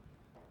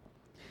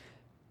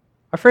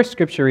Our first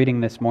scripture reading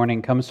this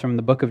morning comes from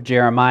the book of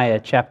Jeremiah,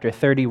 chapter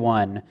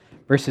 31,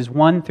 verses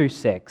 1 through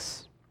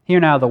 6. Hear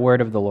now the word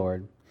of the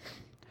Lord.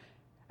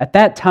 At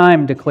that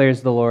time,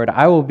 declares the Lord,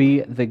 I will be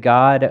the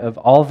God of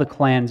all the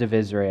clans of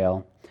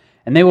Israel,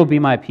 and they will be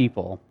my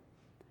people.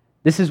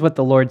 This is what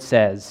the Lord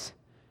says.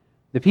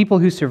 The people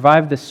who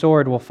survive the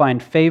sword will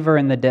find favor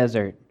in the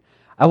desert.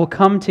 I will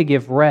come to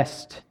give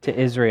rest to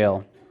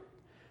Israel.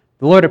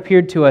 The Lord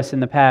appeared to us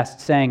in the past,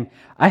 saying,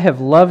 I have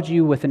loved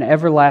you with an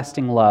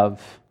everlasting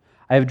love.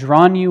 I have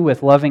drawn you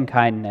with loving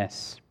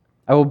kindness.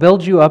 I will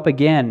build you up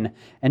again,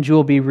 and you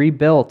will be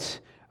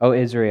rebuilt, O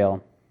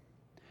Israel.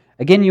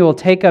 Again you will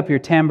take up your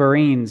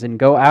tambourines and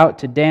go out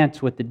to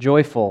dance with the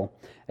joyful.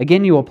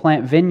 Again you will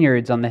plant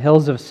vineyards on the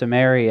hills of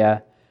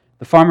Samaria.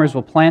 The farmers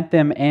will plant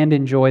them and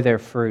enjoy their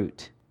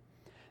fruit.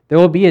 There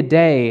will be a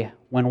day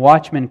when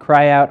watchmen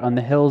cry out on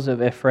the hills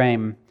of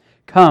Ephraim,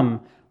 Come,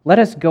 let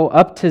us go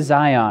up to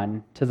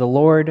Zion, to the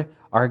Lord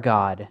our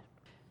God.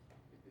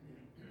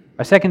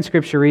 Our second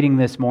scripture reading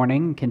this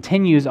morning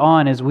continues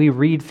on as we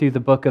read through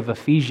the book of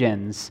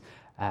Ephesians.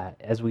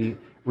 As we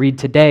read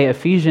today,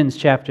 Ephesians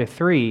chapter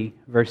 3,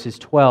 verses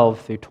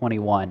 12 through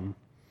 21.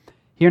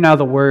 Hear now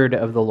the word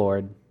of the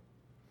Lord.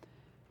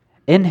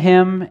 In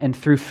Him and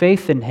through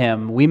faith in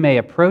Him, we may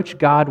approach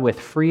God with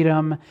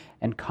freedom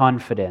and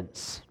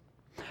confidence.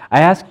 I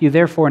ask you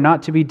therefore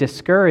not to be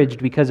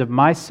discouraged because of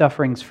my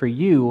sufferings for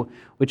you,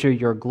 which are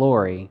your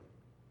glory.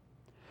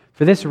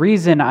 For this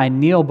reason I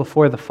kneel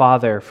before the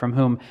Father, from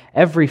whom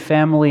every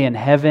family in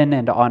heaven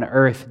and on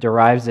earth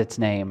derives its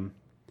name.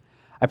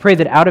 I pray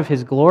that out of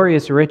His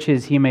glorious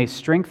riches He may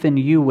strengthen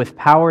you with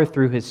power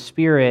through His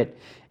Spirit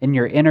in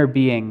your inner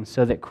being,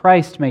 so that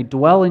Christ may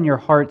dwell in your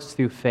hearts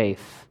through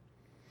faith.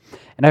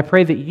 And I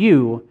pray that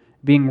you,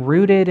 being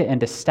rooted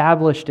and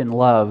established in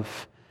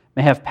love,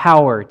 may have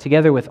power,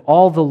 together with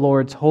all the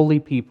Lord's holy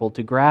people,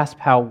 to grasp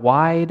how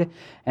wide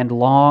and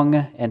long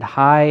and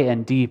high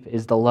and deep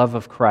is the love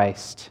of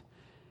Christ,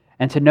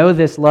 and to know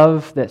this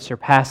love that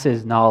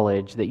surpasses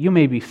knowledge, that you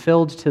may be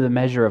filled to the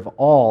measure of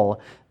all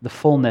the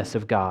fullness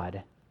of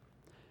God.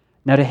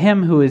 Now to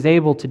Him who is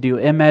able to do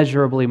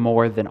immeasurably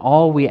more than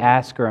all we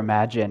ask or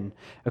imagine,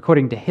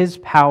 according to His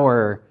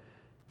power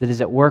that is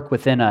at work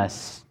within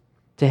us,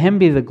 to Him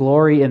be the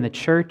glory in the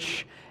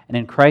church and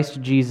in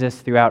Christ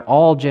Jesus throughout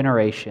all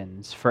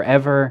generations,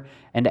 forever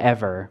and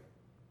ever.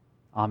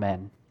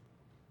 Amen.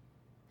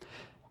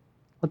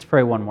 Let's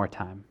pray one more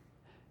time.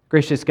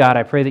 Gracious God,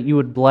 I pray that you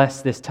would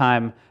bless this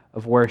time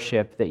of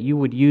worship, that you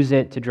would use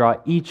it to draw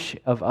each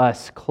of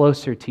us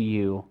closer to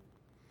you.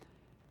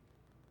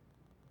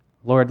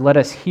 Lord, let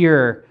us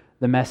hear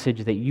the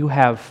message that you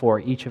have for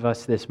each of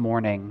us this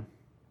morning,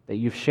 that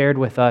you've shared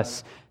with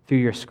us through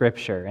your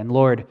scripture. And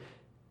Lord,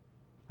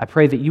 I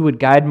pray that you would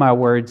guide my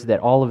words, that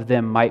all of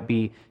them might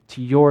be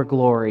to your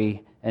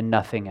glory and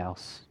nothing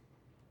else.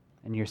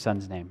 In your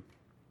Son's name,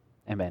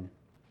 amen.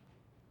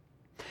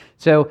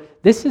 So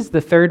this is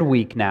the third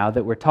week now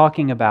that we're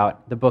talking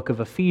about the book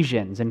of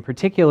Ephesians, and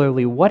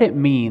particularly what it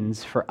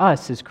means for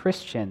us as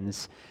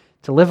Christians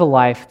to live a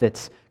life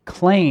that's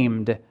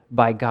claimed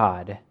by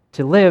God,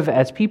 to live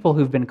as people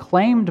who've been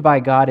claimed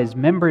by God as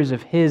members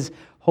of His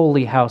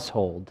holy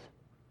household.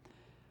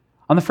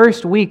 On the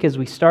first week, as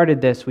we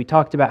started this, we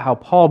talked about how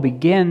Paul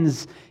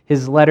begins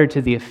his letter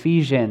to the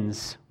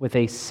Ephesians with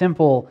a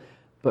simple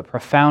but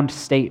profound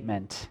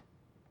statement,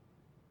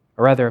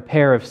 or rather a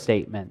pair of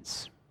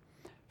statements.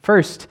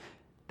 First,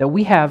 that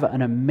we have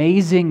an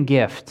amazing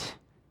gift,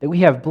 that we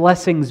have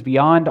blessings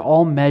beyond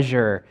all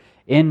measure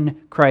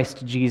in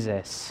Christ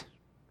Jesus.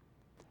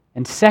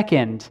 And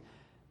second,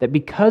 that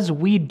because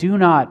we do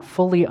not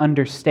fully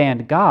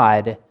understand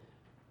God,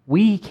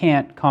 we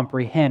can't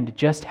comprehend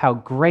just how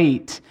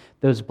great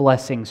those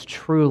blessings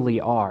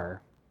truly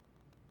are.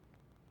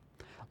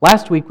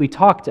 Last week we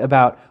talked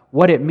about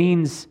what it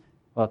means,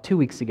 2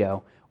 weeks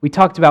ago, we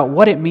talked about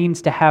what it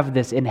means to have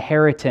this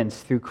inheritance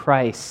through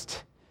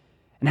Christ,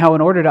 and how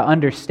in order to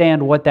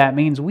understand what that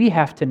means, we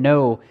have to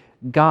know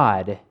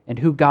God and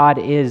who God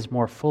is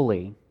more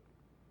fully.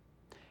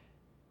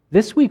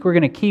 This week we're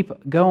going to keep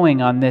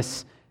going on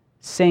this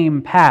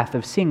same path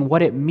of seeing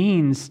what it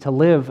means to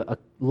live a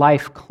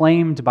life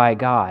claimed by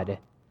God.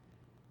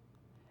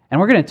 And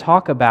we're going to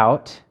talk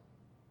about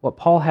what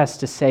Paul has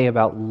to say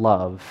about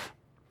love.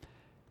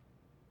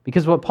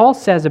 Because what Paul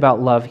says about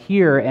love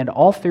here and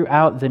all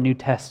throughout the New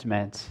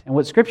Testament, and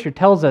what Scripture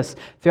tells us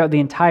throughout the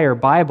entire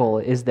Bible,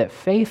 is that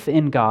faith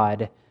in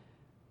God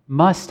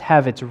must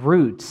have its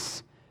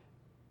roots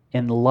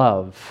in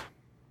love.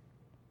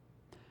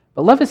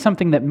 But love is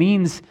something that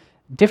means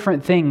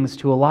different things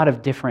to a lot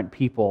of different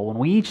people. When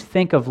we each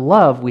think of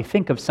love, we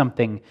think of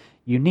something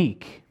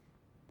unique.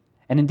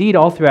 And indeed,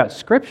 all throughout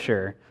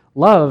Scripture,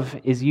 love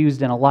is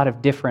used in a lot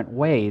of different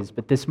ways.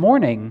 But this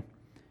morning,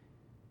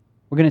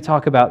 we're going to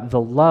talk about the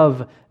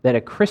love that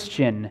a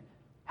Christian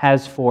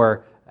has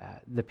for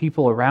the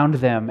people around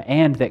them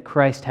and that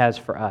Christ has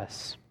for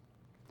us.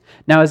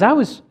 Now, as I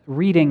was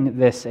reading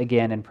this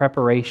again in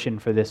preparation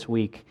for this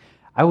week,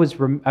 I was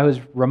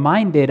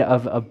reminded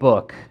of a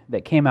book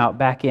that came out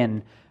back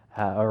in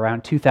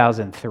around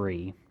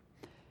 2003.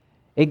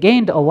 It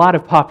gained a lot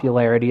of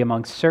popularity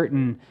among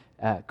certain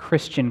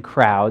Christian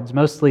crowds,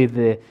 mostly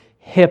the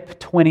hip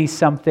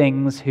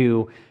 20-somethings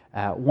who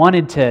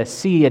wanted to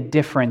see a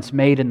difference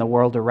made in the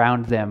world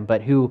around them,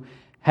 but who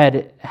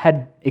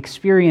had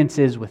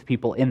experiences with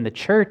people in the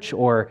church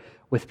or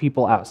with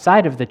people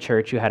outside of the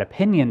church who had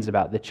opinions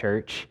about the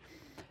church.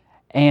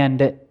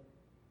 And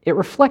it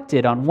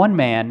reflected on one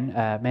man,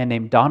 a man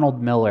named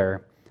Donald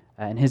Miller,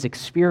 and his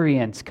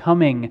experience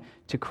coming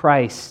to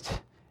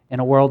Christ in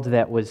a world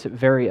that was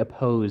very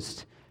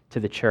opposed to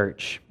the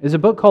church. There's a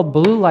book called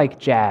Blue Like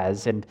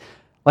Jazz, and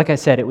like I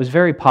said, it was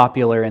very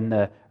popular in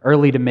the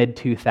early to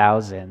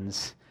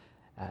mid-2000s.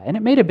 And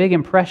it made a big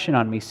impression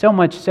on me, so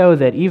much so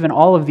that even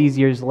all of these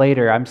years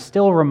later, I'm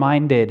still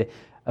reminded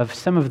of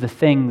some of the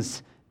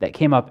things that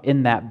came up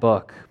in that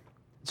book.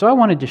 So I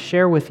wanted to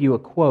share with you a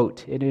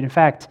quote. In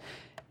fact,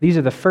 these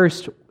are the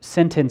first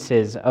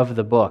sentences of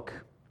the book.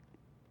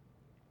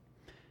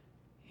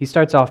 He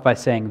starts off by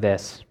saying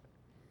this: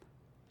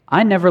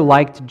 "I never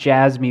liked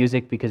jazz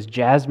music because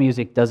jazz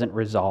music doesn't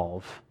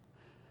resolve.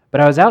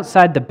 But I was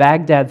outside the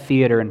Baghdad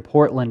Theater in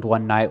Portland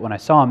one night when I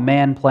saw a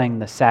man playing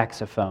the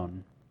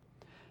saxophone.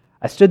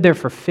 I stood there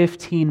for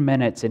 15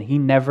 minutes and he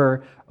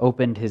never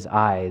opened his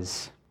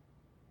eyes.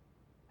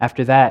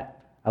 After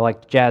that, I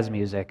liked jazz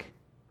music.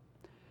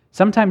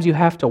 Sometimes you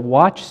have to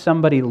watch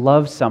somebody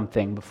love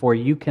something before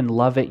you can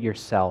love it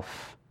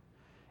yourself.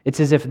 It's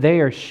as if they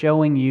are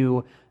showing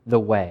you the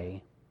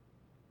way."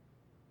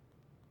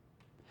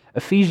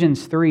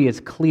 Ephesians 3 is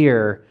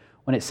clear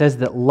when it says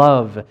that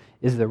love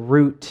is the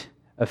root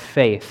of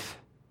faith.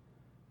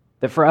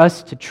 That for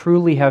us to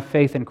truly have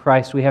faith in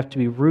Christ, we have to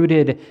be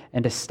rooted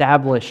and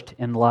established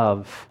in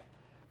love.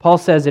 Paul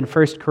says in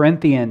 1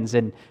 Corinthians,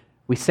 and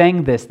we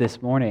sang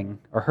this morning,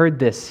 or heard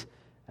this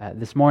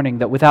morning,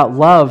 that without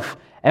love,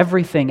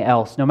 everything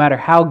else, no matter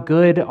how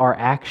good our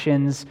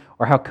actions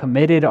or how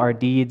committed our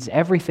deeds,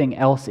 everything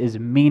else is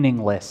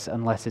meaningless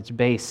unless it's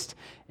based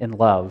in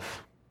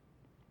love.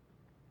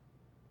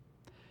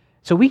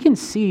 So we can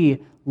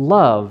see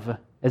love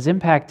as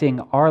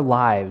impacting our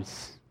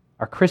lives,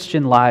 our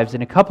Christian lives,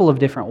 in a couple of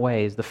different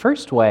ways. The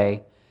first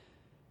way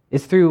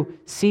is through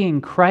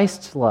seeing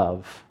Christ's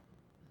love.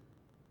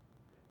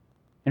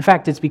 In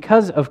fact, it's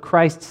because of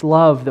Christ's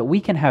love that we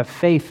can have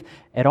faith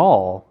at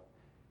all.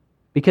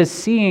 Because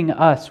seeing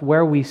us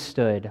where we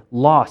stood,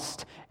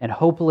 lost and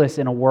hopeless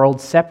in a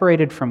world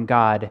separated from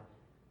God,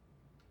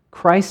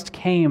 Christ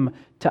came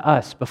to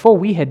us before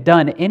we had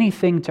done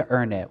anything to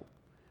earn it.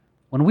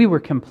 When we were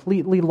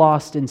completely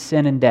lost in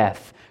sin and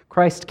death,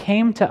 Christ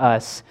came to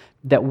us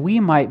that we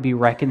might be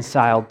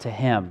reconciled to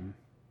Him.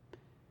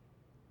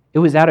 It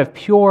was out of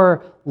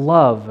pure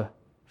love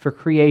for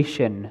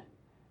creation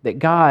that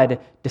God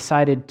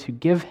decided to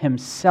give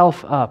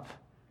Himself up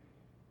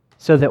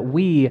so that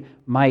we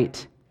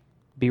might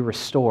be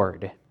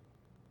restored.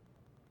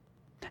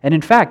 And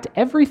in fact,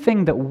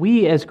 everything that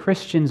we as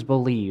Christians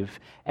believe,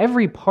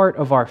 every part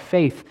of our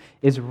faith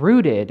is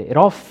rooted, it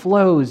all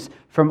flows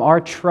from our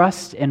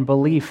trust and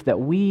belief that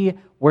we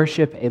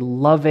worship a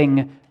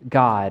loving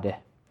God.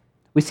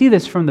 We see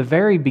this from the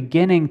very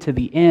beginning to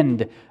the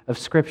end of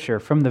Scripture,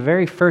 from the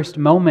very first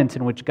moment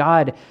in which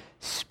God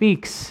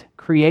speaks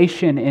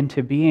creation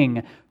into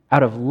being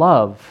out of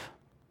love,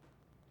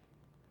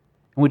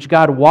 in which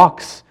God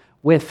walks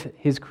with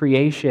His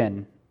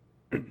creation.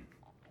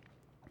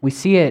 We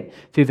see it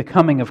through the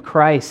coming of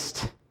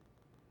Christ,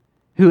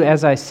 who,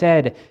 as I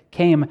said,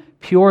 came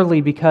purely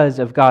because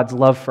of God's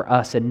love for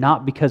us and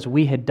not because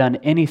we had done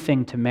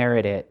anything to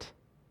merit it.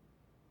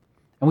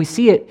 And we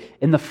see it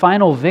in the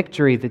final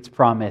victory that's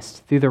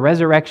promised through the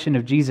resurrection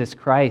of Jesus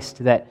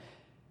Christ, that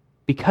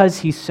because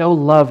He so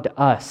loved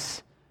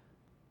us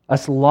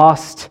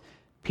lost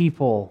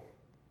people,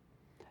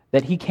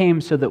 that He came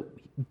so that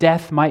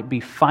death might be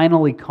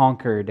finally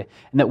conquered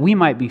and that we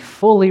might be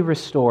fully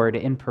restored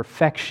in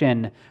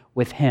perfection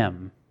with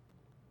Him.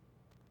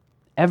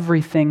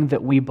 Everything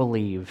that we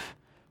believe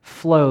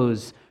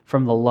flows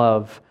from the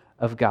love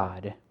of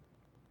God.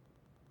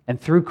 And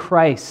through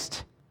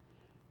Christ,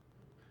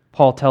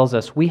 Paul tells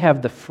us, we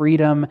have the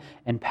freedom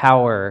and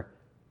power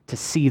to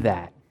see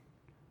that.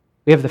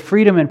 We have the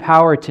freedom and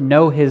power to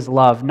know His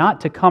love,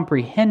 not to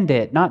comprehend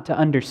it, not to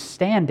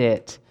understand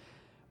it,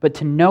 but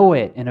to know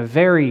it in a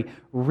very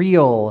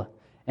real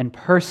and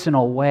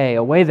personal way,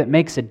 a way that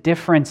makes a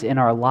difference in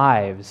our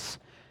lives,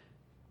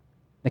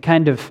 the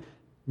kind of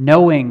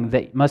knowing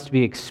that must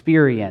be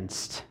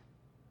experienced.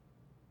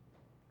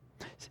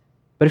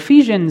 But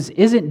Ephesians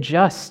isn't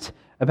just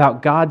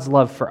about God's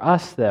love for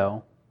us,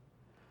 though.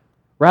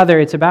 Rather,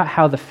 it's about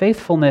how the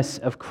faithfulness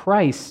of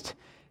Christ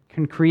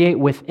can create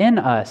within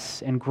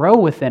us and grow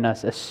within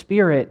us a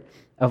spirit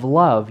of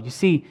love. You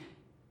see,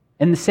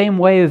 in the same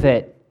way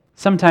that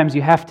sometimes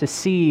you have to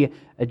see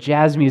a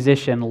jazz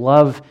musician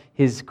love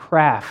his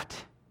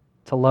craft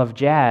to love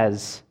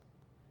jazz,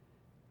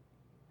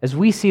 as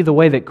we see the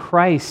way that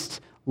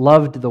Christ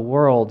loved the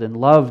world and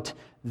loved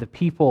the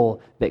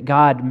people that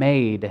God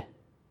made,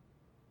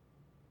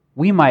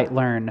 we might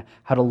learn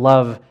how to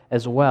love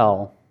as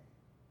well.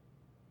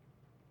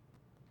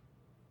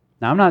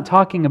 Now, I'm not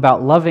talking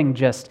about loving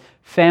just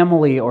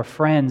family or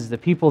friends, the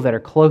people that are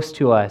close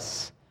to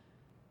us.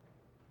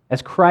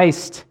 As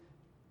Christ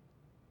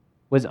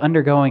was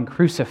undergoing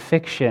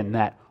crucifixion,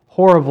 that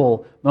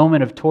horrible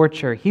moment of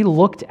torture, he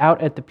looked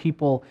out at the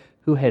people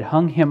who had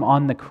hung him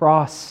on the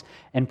cross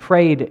and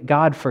prayed,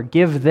 God,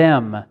 forgive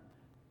them.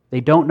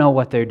 They don't know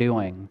what they're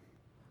doing.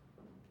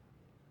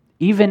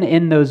 Even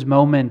in those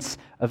moments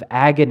of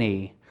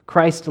agony,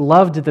 Christ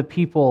loved the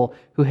people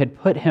who had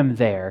put him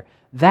there.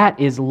 That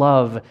is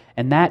love,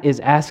 and that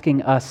is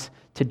asking us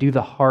to do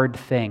the hard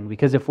thing.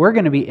 Because if we're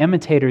going to be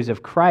imitators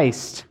of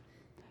Christ,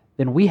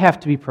 then we have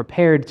to be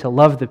prepared to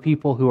love the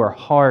people who are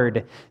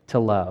hard to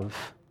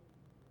love.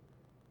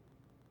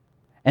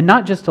 And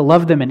not just to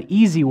love them in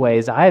easy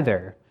ways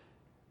either.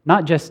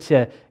 Not just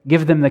to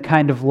give them the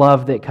kind of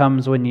love that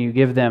comes when you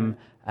give them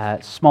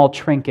small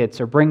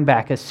trinkets or bring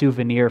back a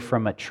souvenir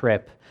from a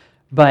trip,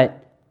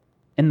 but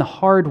in the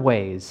hard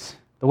ways,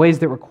 the ways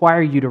that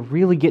require you to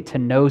really get to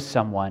know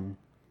someone,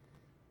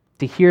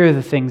 to hear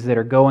the things that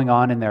are going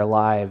on in their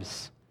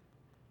lives,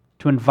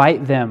 to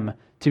invite them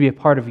to be a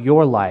part of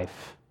your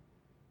life,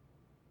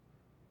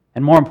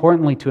 and more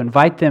importantly, to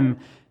invite them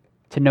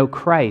to know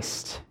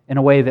Christ in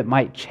a way that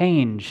might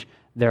change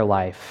their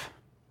life.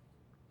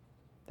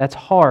 That's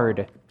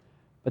hard,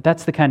 but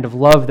that's the kind of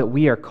love that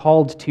we are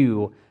called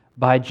to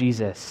by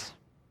Jesus.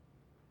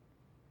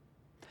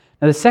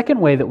 Now, the second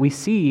way that we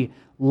see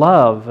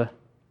love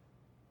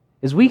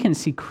is we can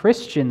see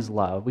Christians'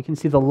 love. We can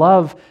see the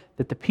love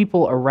that the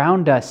people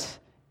around us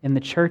in the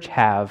church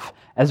have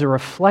as a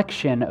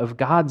reflection of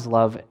God's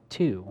love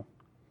too.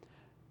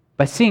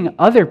 By seeing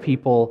other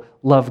people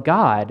love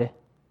God,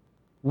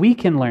 we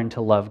can learn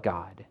to love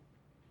God.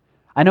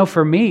 I know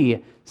for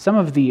me, some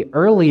of the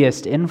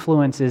earliest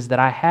influences that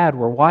I had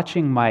were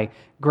watching my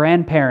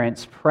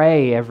grandparents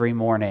pray every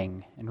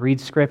morning and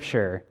read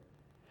Scripture,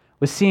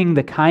 was seeing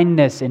the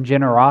kindness and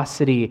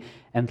generosity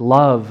and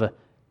love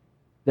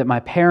that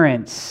my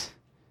parents,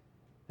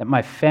 that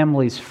my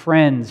family's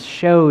friends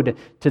showed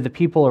to the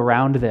people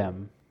around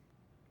them.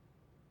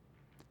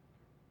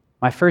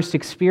 My first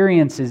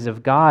experiences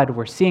of God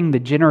were seeing the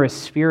generous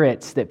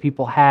spirits that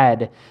people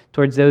had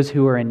towards those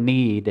who were in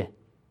need.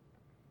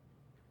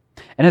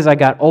 And as I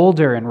got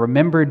older and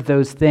remembered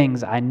those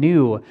things, I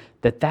knew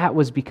that that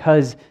was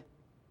because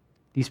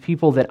these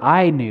people that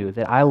I knew,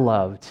 that I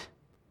loved,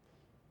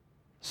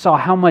 saw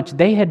how much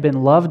they had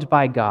been loved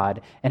by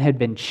God and had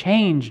been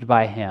changed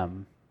by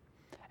Him,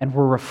 and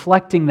were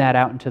reflecting that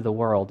out into the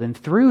world. And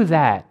through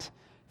that,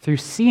 through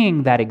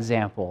seeing that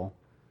example,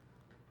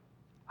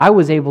 I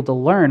was able to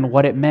learn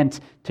what it meant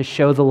to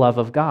show the love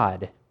of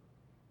God.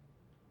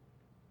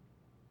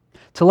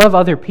 To love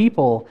other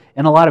people,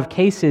 in a lot of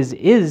cases,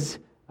 is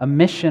a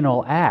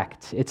missional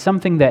act. It's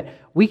something that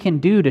we can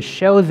do to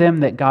show them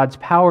that God's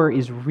power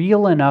is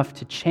real enough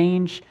to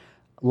change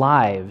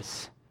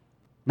lives,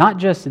 not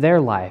just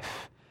their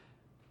life,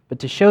 but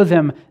to show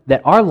them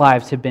that our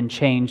lives have been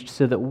changed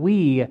so that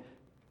we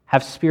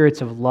have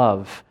spirits of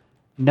love,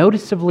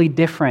 noticeably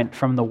different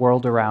from the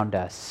world around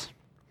us.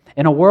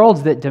 In a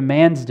world that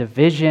demands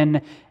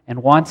division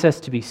and wants us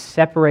to be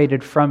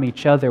separated from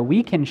each other,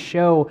 we can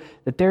show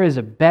that there is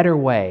a better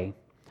way,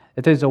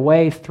 that there's a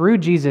way through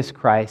Jesus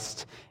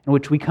Christ in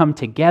which we come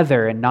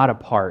together and not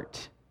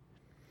apart,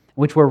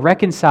 in which we're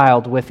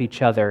reconciled with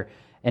each other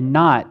and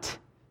not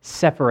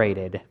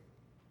separated.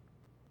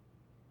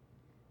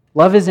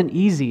 Love isn't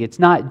easy. It's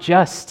not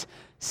just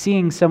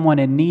seeing someone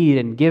in need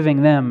and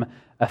giving them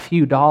a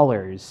few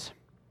dollars.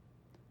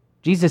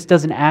 Jesus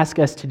doesn't ask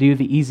us to do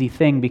the easy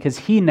thing because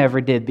He never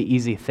did the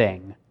easy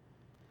thing.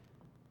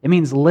 It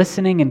means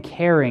listening and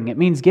caring. It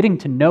means getting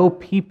to know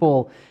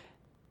people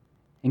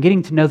and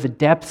getting to know the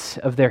depths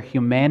of their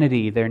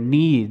humanity, their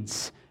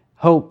needs,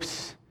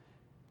 hopes,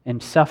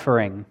 and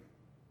suffering.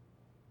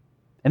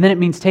 And then it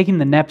means taking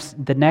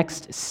the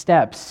next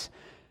steps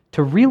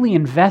to really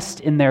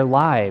invest in their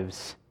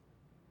lives,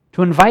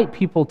 to invite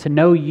people to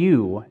know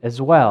you as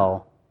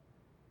well,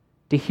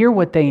 to hear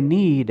what they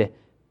need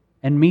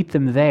and meet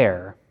them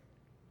there,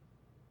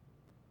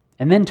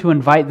 and then to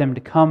invite them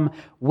to come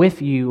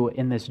with you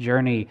in this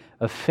journey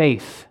of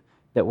faith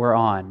that we're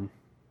on.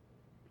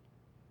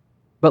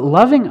 But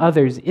loving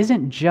others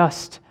isn't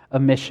just a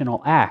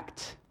missional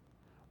act.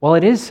 While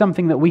it is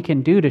something that we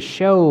can do to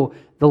show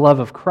the love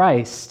of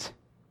Christ,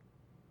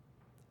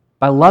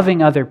 by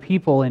loving other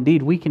people,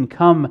 indeed, we can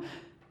come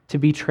to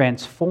be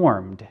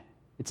transformed.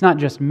 It's not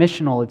just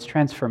missional, it's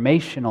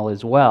transformational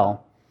as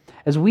well.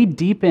 As we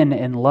deepen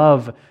in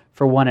love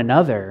for one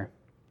another,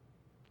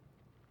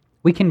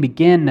 we can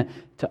begin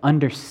to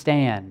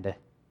understand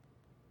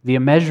the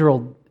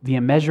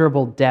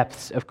immeasurable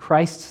depths of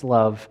Christ's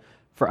love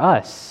for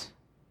us.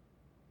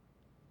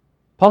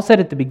 Paul said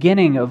at the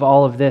beginning of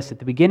all of this, at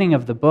the beginning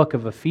of the book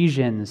of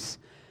Ephesians,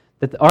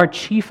 that our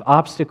chief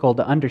obstacle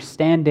to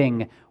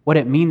understanding what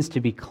it means to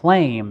be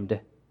claimed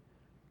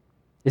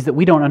is that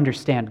we don't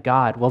understand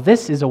God. Well,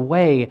 this is a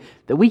way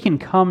that we can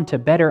come to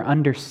better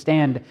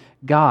understand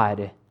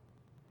God.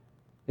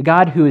 The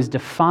God who is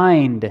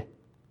defined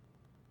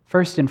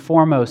first and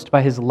foremost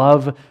by his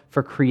love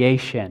for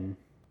creation.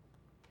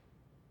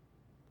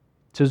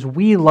 So as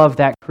we love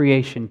that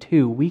creation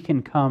too, we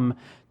can come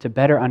to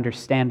better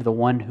understand the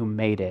one who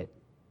made it.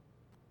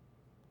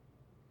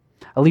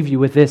 I'll leave you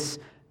with this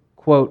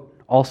quote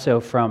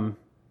also from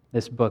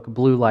this book,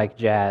 Blue Like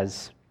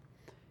Jazz.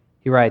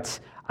 He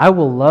writes, "I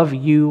will love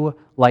you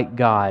like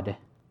God,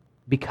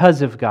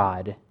 because of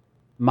God,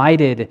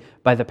 mighted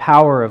by the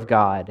power of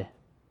God.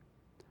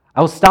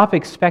 I will stop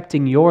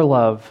expecting your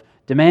love,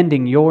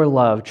 demanding your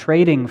love,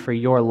 trading for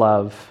your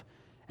love,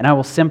 and I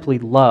will simply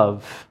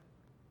love.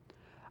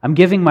 I'm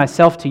giving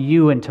myself to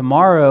you, and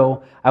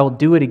tomorrow I will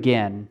do it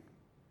again.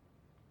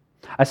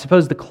 I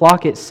suppose the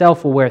clock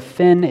itself will wear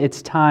thin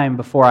its time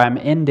before I am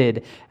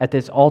ended at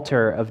this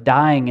altar of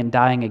dying and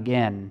dying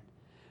again.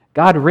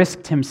 God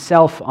risked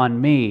himself on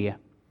me.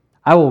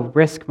 I will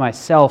risk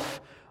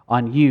myself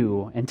on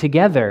you, and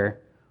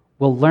together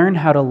we'll learn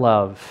how to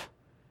love,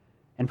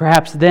 and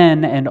perhaps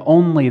then and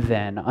only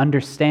then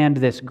understand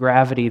this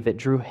gravity that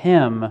drew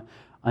him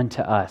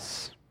unto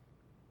us."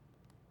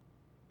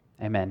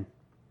 Amen.